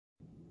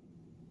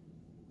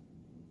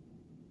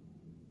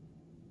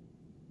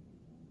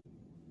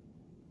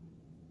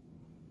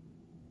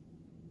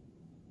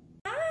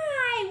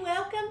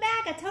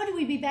back. I told you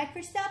we'd be back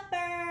for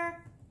supper.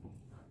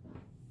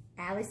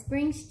 Alice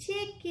brings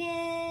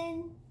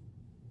chicken.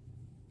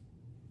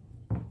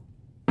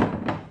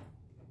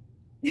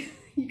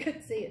 You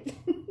couldn't see it.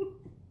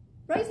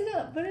 Raise it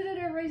up. Put it in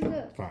there. Raise it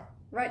up. Fine.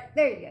 Right.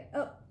 There you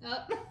go.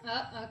 Okay.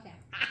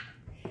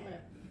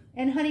 Whatever.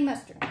 And honey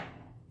mustard.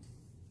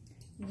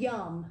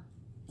 Yum.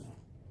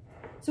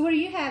 So what are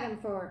you having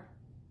for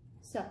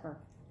supper?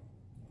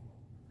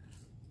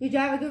 Did you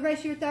have a good rest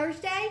of your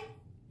Thursday?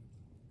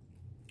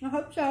 I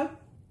hope so.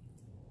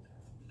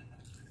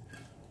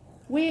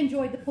 We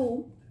enjoyed the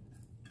pool.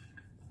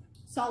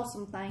 Saw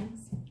some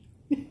things.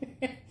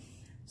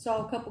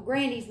 Saw a couple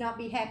grannies not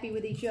be happy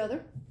with each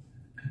other.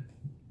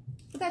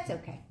 But that's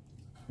okay.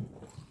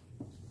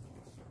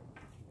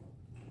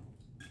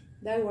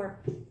 They were.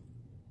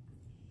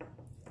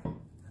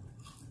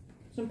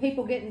 Some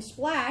people getting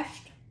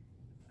splashed.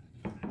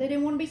 They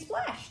didn't want to be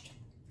splashed.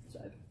 So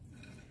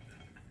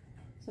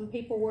some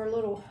people were a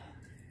little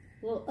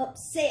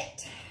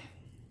upset.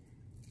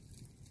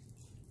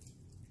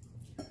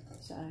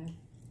 So,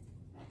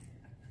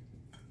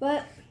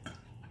 but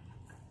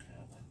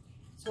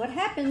it's what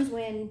happens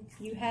when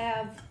you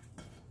have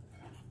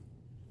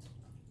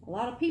a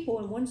lot of people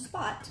in one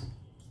spot.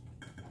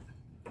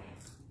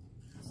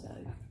 So,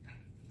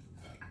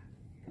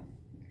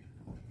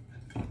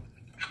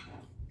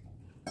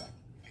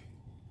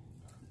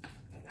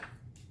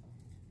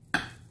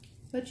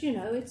 but you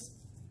know, it's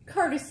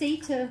courtesy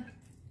to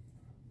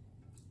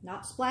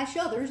not splash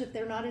others if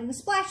they're not in the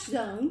splash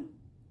zone.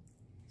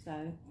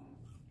 So,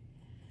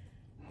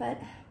 but,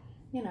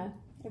 you know,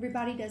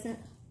 everybody doesn't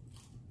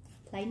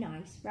play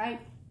nice, right?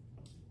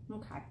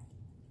 Okay.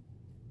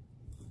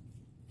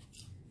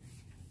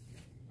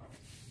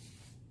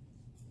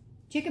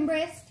 Chicken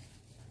breast,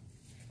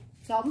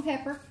 salt and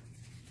pepper,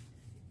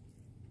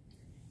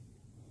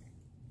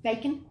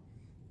 bacon,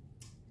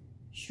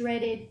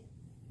 shredded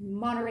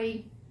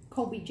Monterey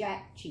Colby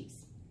Jack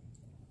cheese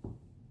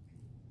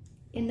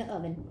in the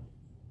oven.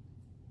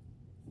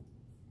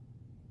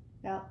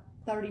 About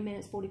 30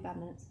 minutes, 45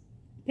 minutes.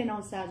 Depending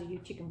on the size of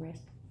your chicken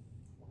breast.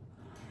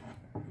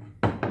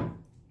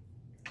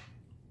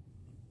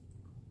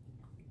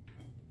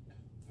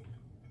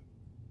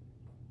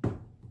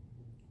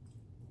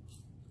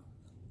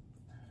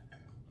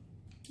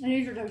 And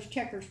these are those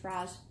Checkers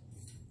fries.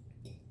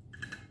 Is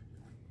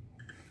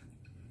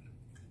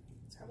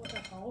that what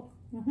they're called?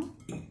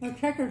 Mm-hmm. They're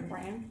Checkers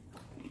brand.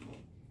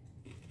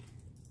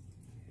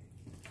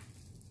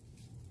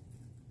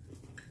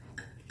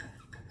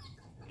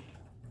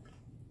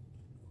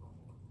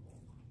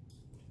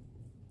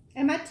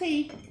 And my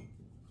tea,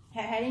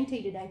 haven't had any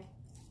tea today.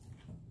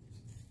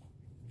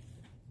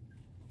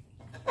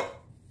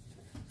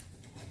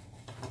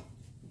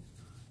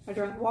 I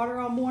drank water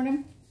all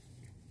morning.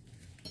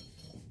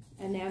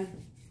 And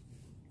then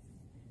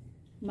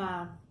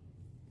my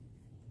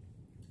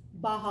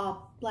Baja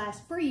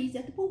Blast Freeze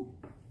at the pool.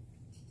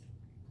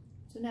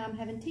 So now I'm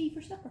having tea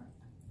for supper.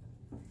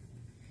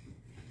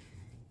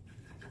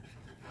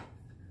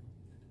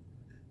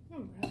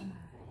 All right.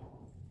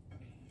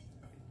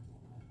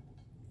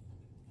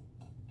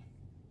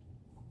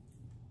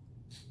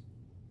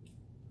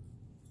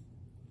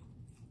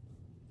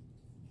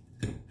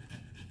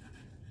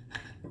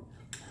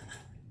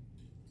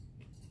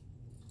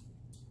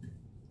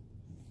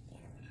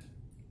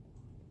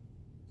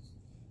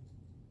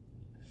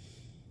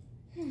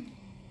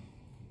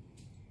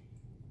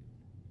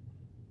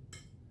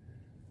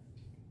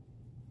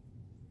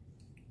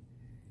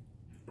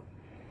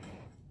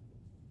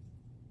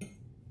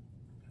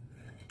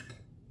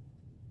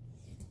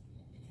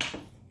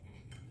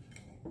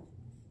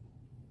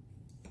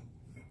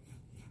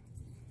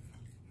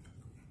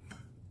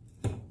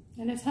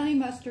 And this honey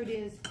mustard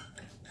is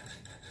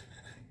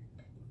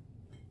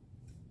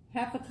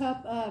half a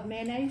cup of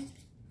mayonnaise,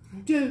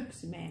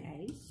 Duke's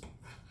mayonnaise.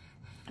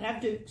 I have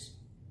Duke's.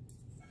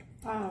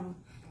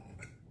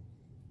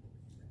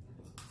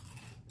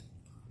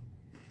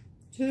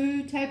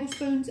 2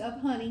 tablespoons of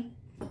honey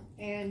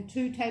and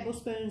 2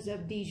 tablespoons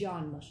of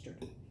Dijon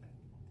mustard.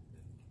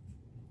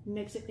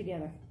 Mix it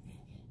together.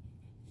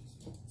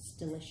 It's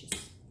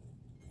delicious.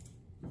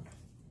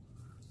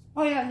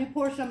 Oh yeah, and you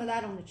pour some of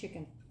that on the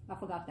chicken. I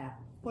forgot that.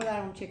 Pour that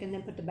on the chicken,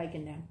 then put the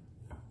bacon down.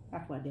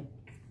 That's what I did.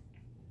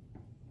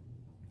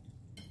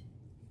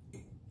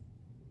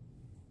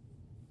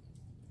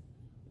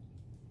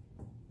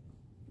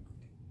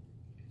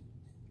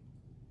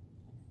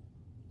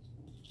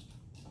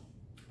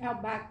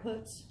 Outback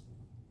puts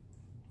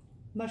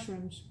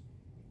mushrooms.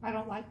 I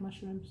don't like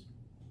mushrooms,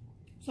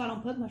 so I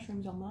don't put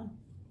mushrooms on mine.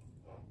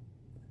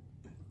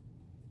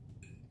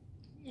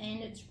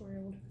 And it's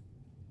grilled.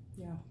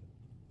 Yeah.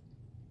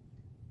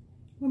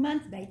 Well,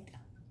 mine's baked.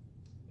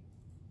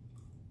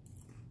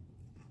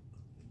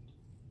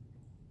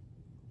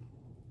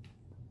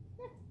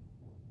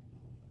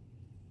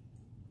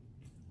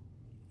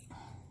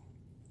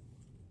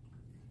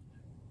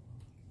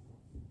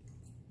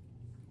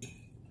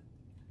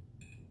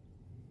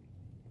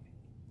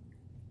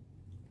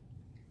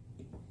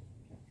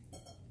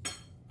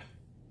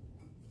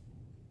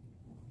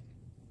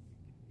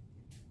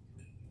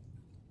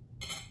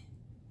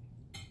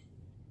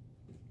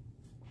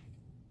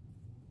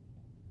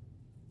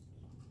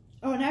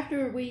 Oh, and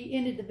after we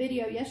ended the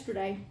video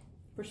yesterday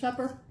for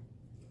supper,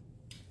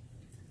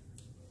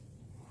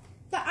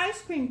 the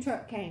ice cream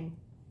truck came.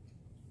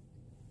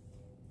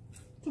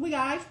 So we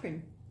got ice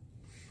cream.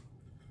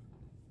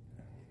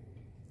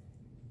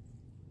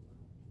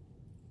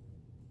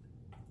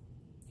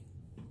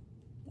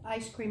 The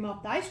ice cream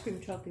off the ice cream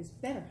truck is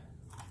better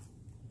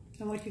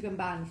than what you can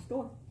buy in the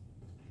store.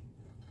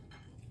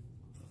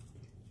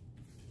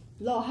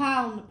 A little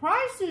high on the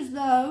prices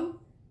though.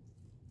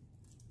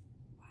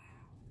 Wow.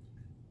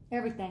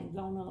 Everything's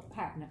gone up,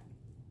 happening.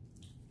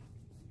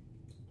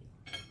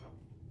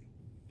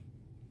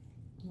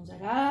 I was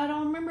like, I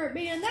don't remember it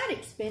being that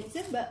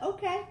expensive, but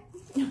okay.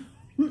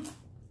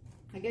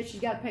 I guess you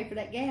got to pay for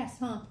that gas,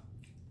 huh?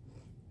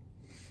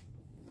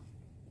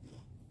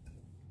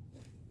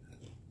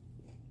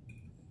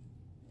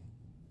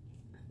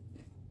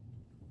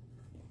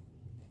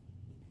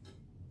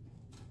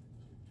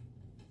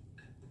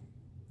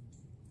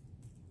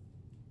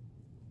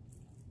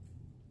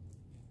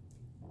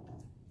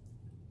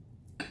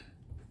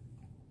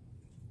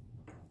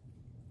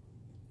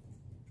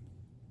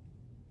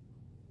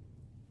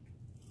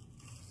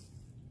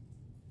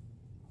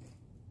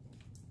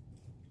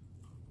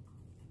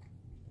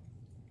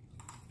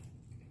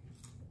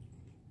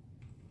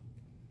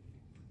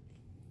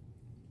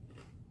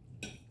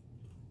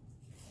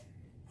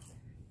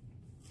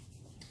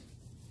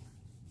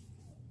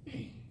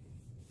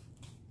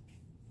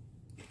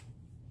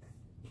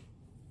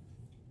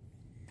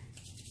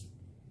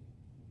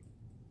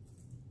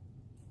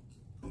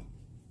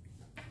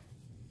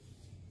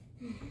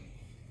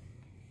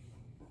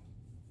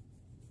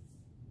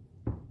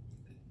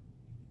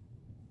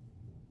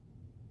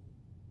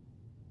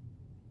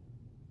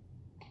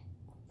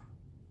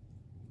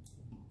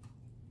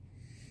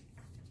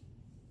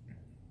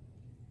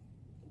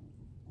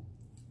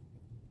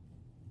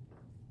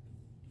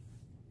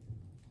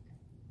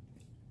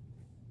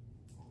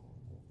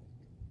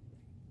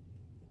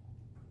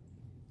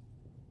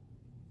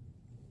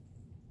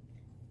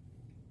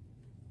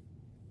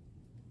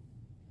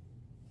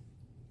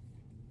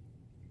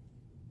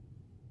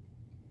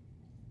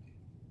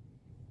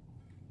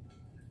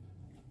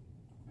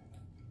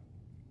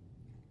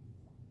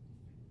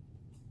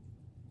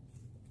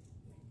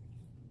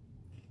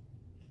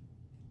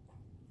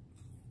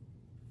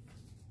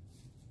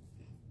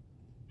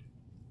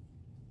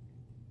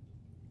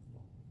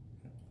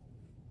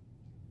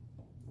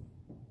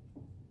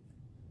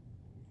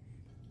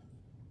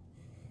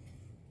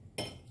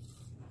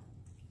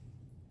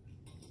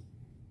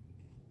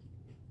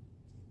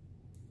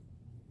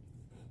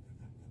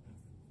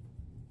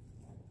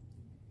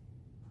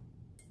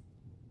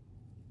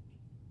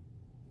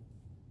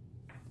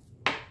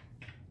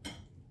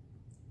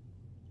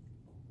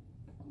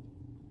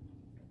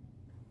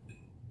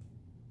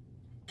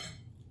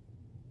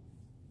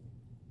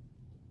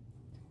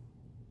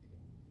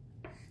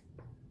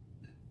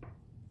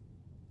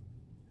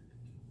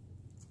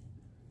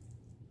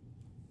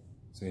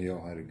 So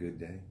y'all had a good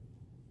day?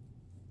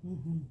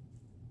 Mm-hmm.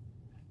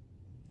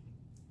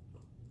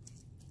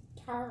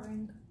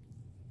 Tiring.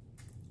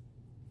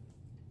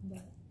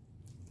 But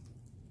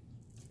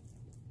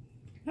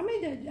How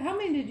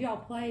many did y'all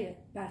play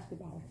at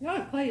basketball? Y'all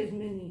didn't play as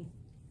many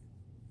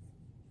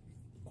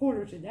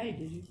quarters a day,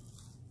 did you?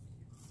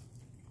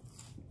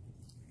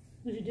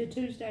 As you did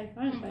Tuesday?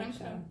 I didn't think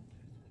so.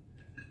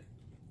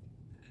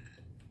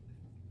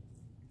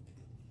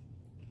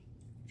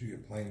 Did you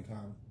get playing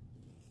time?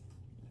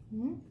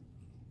 Hmm?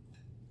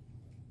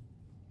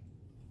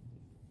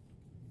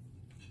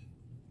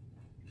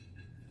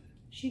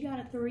 She got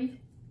a 3.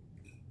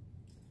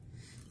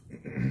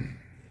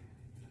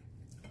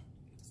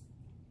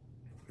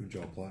 Who'd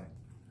y'all play?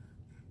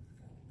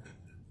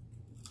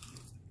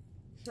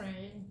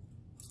 Fred.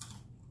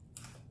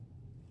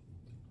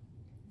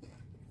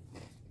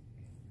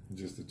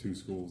 Just the 2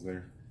 schools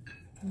there?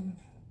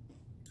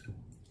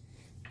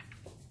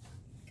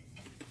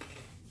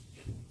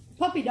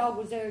 Puppy dog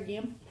was there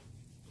again.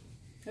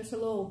 That's a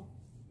little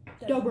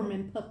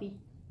Doberman puppy.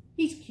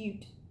 He's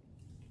cute.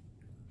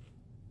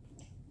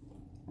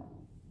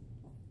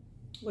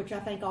 Which I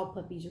think all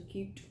puppies are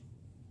cute.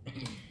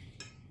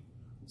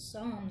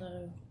 Some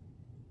though.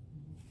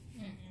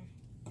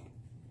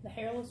 The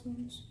hairless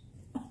ones.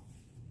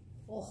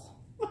 Oh.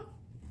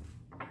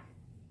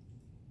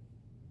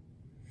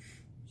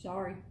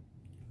 Sorry.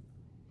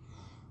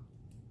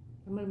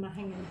 I moved my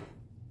hand.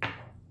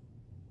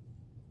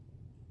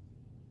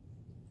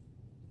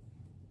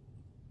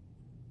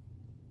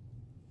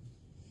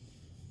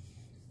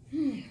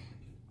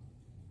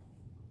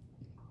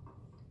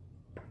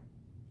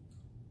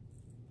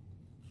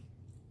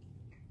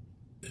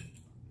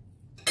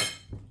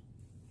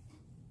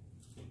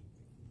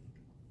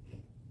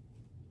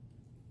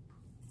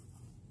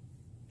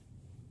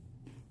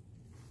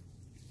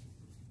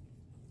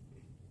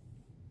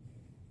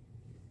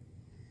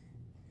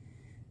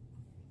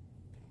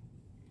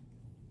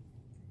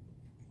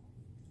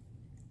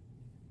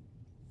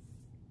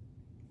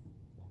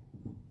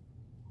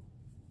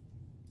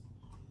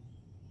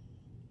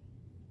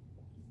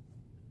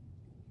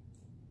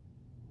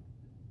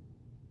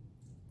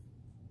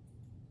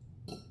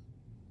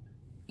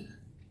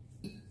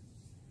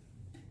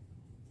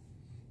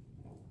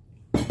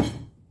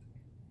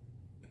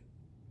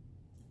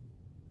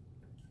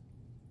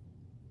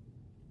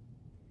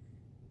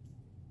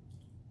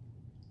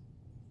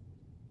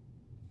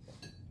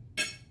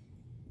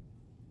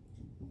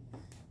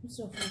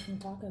 still full from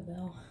Taco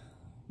Bell.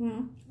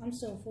 Hmm? I'm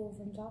still full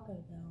from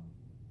Taco Bell.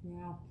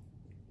 Yeah.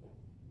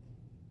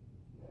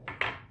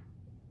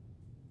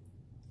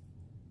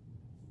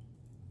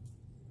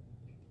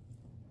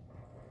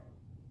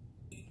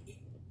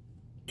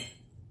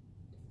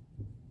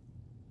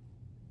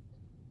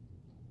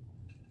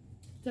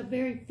 It's a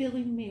very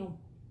filling meal.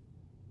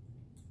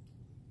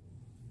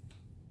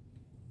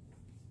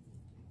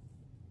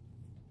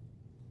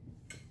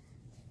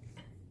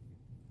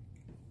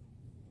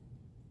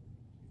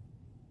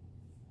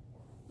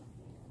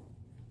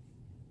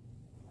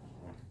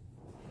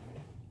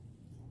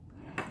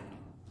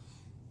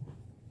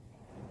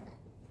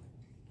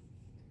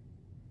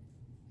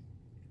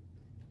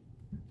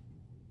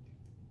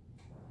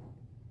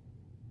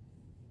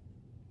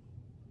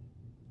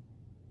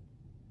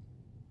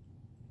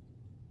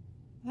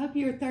 I hope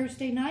your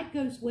Thursday night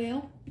goes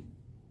well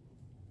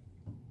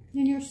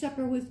and your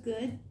supper was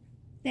good.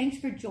 Thanks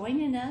for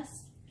joining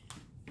us.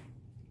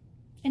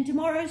 And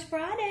tomorrow's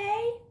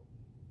Friday.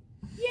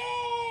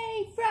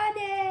 Yay!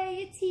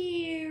 Friday! It's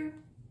here.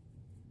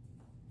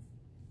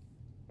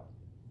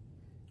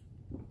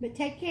 But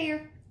take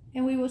care,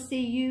 and we will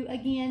see you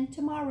again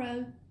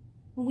tomorrow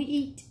when we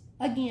eat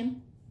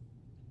again.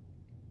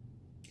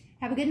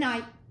 Have a good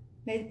night.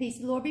 May the peace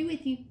of the Lord be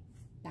with you.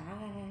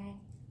 Bye.